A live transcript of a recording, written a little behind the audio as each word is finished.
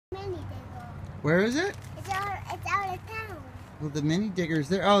Where is it? It's out of town. Well, the mini digger's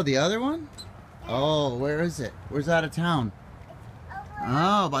there. Oh, the other one? Yeah. Oh, where is it? Where's out of town? Over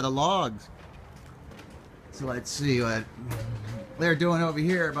Oh, by the logs. So let's see what they're doing over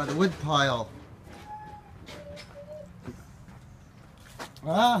here by the wood pile.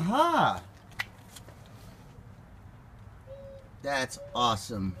 Aha! That's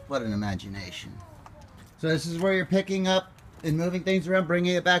awesome. What an imagination. So this is where you're picking up and moving things around,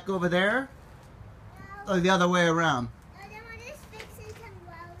 bringing it back over there? Or the other way around? No, then we're just fixing some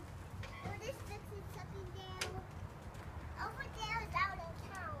roads. We're just fixing something down. Over there is out of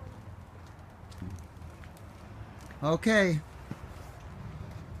town. Okay.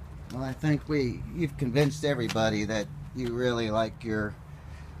 Well, I think you've convinced everybody that you really like your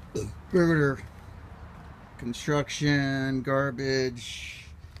Bruder construction, garbage,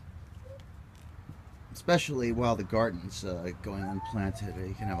 especially while the garden's going unplanted.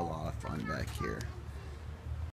 You can have a lot of fun back here.